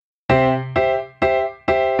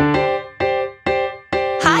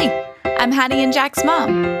I'm Hattie and Jack's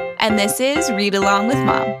mom, and this is Read Along with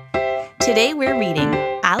Mom. Today we're reading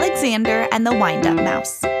Alexander and the Wind-Up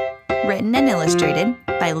Mouse, written and illustrated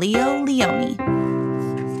by Lionni.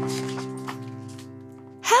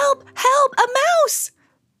 Help! Help! A mouse!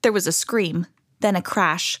 There was a scream, then a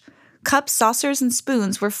crash. Cups, saucers, and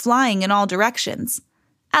spoons were flying in all directions.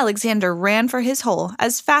 Alexander ran for his hole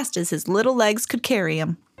as fast as his little legs could carry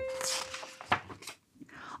him.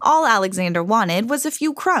 All Alexander wanted was a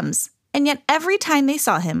few crumbs, and yet every time they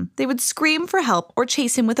saw him, they would scream for help or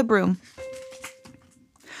chase him with a broom.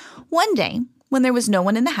 One day, when there was no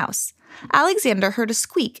one in the house, Alexander heard a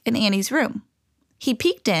squeak in Annie's room. He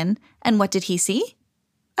peeked in, and what did he see?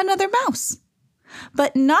 Another mouse.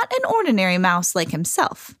 But not an ordinary mouse like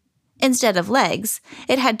himself. Instead of legs,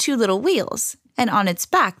 it had two little wheels, and on its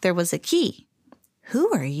back there was a key.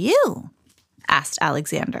 "Who are you?" asked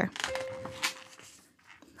Alexander.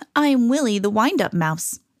 "I'm Willie the Wind-Up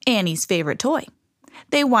Mouse, Annie's favorite toy.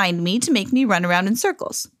 They wind me to make me run around in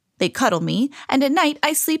circles. They cuddle me, and at night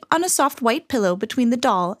I sleep on a soft white pillow between the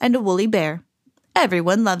doll and a woolly bear.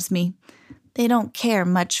 Everyone loves me. They don't care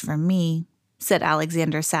much for me," said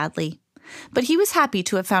Alexander sadly. But he was happy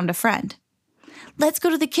to have found a friend. "Let's go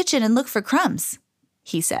to the kitchen and look for crumbs,"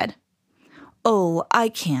 he said. "Oh, I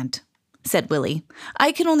can't," said Willie.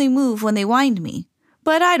 "I can only move when they wind me,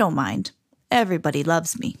 but I don't mind. Everybody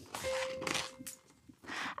loves me."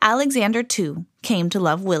 Alexander, too, came to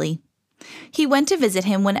love Willie. He went to visit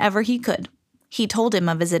him whenever he could. He told him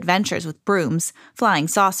of his adventures with brooms, flying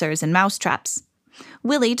saucers, and mousetraps.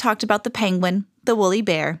 Willie talked about the penguin, the woolly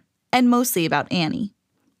bear, and mostly about Annie.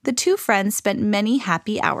 The two friends spent many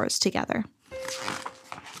happy hours together.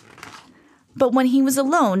 But when he was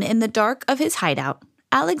alone in the dark of his hideout,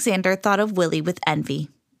 Alexander thought of Willie with envy.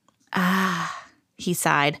 "Ah," he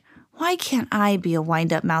sighed, "why can't I be a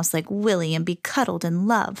wind-up mouse like Willie and be cuddled and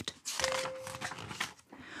loved?"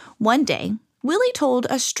 One day, Willie told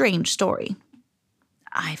a strange story.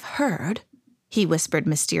 "I've heard," he whispered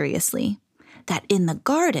mysteriously, "that in the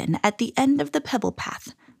garden at the end of the pebble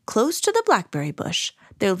path, close to the blackberry bush,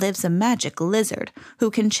 there lives a magic lizard who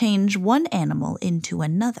can change one animal into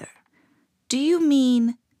another." "Do you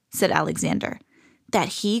mean," said Alexander, "that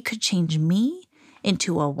he could change me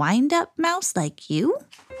into a wind-up mouse like you?"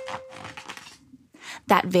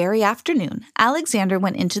 That very afternoon, Alexander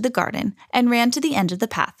went into the garden and ran to the end of the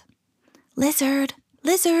path. "Lizard,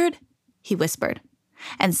 lizard," he whispered.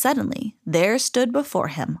 And suddenly there stood before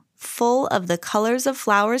him, full of the colors of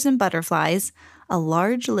flowers and butterflies, a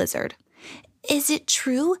large lizard. "Is it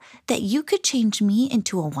true that you could change me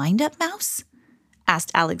into a wind-up mouse?"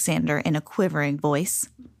 asked Alexander in a quivering voice.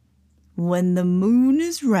 "When the moon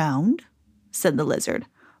is round," said the lizard,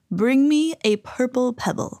 "bring me a purple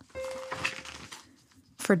pebble."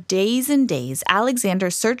 For days and days,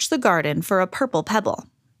 Alexander searched the garden for a purple pebble.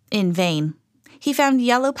 In vain. He found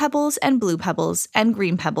yellow pebbles and blue pebbles and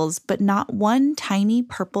green pebbles, but not one tiny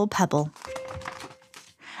purple pebble.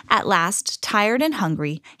 At last, tired and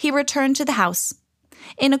hungry, he returned to the house.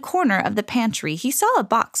 In a corner of the pantry, he saw a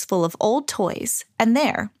box full of old toys, and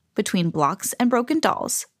there, between blocks and broken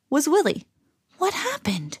dolls, was Willie. "What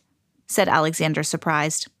happened?" said Alexander,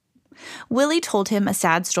 surprised. Willie told him a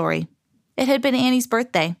sad story. It had been Annie's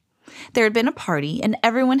birthday. There had been a party, and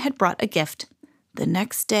everyone had brought a gift. The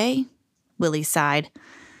next day, Willie sighed,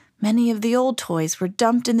 "many of the old toys were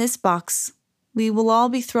dumped in this box. We will all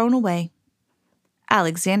be thrown away."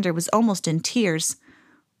 Alexander was almost in tears.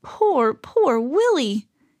 "Poor, poor Willie,"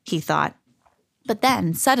 he thought. But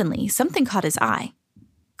then, suddenly, something caught his eye.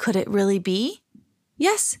 Could it really be?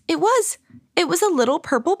 Yes, it was. It was a little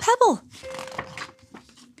purple pebble.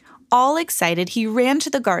 All excited, he ran to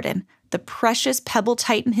the garden, the precious pebble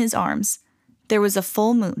tight in his arms. There was a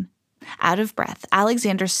full moon. Out of breath,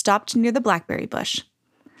 Alexander stopped near the blackberry bush.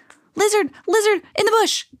 "Lizard! Lizard! In the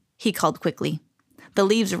bush!" he called quickly. The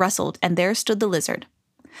leaves rustled, and there stood the lizard.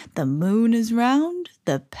 "The moon is round,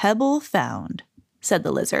 the pebble found," said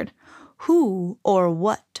the lizard. "Who or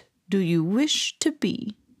what do you wish to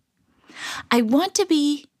be?" "I want to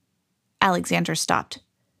be—" Alexander stopped.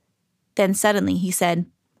 Then suddenly he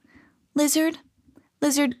said, "Lizard,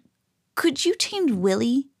 lizard, could you change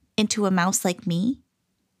Willie into a mouse like me?"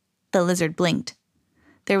 The lizard blinked.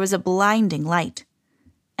 There was a blinding light.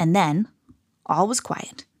 And then all was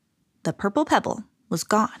quiet. The purple pebble was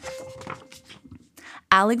gone.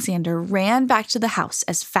 Alexander ran back to the house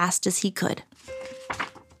as fast as he could.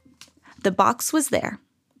 The box was there,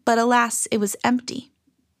 but alas, it was empty.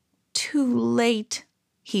 Too late,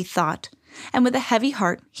 he thought, and with a heavy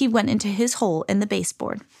heart, he went into his hole in the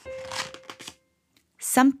baseboard.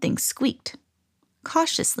 Something squeaked.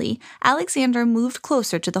 Cautiously, Alexander moved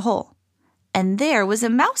closer to the hole. and there was a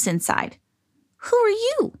mouse inside. "Who are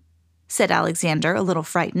you?" said Alexander, a little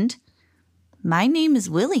frightened. "My name is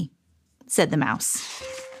Willie," said the mouse.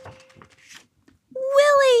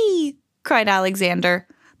 "Willie!" cried Alexander.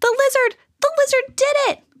 The lizard did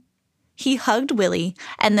it!" He hugged Willie,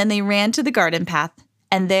 and then they ran to the garden path,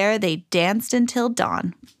 and there they danced until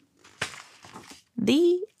dawn.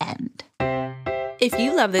 The end. If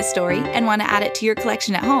you love this story and want to add it to your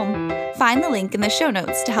collection at home, find the link in the show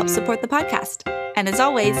notes to help support the podcast. And as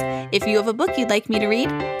always, if you have a book you'd like me to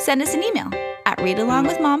read, send us an email at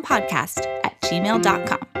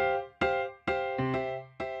readalongwithmompodcast@gmail.com.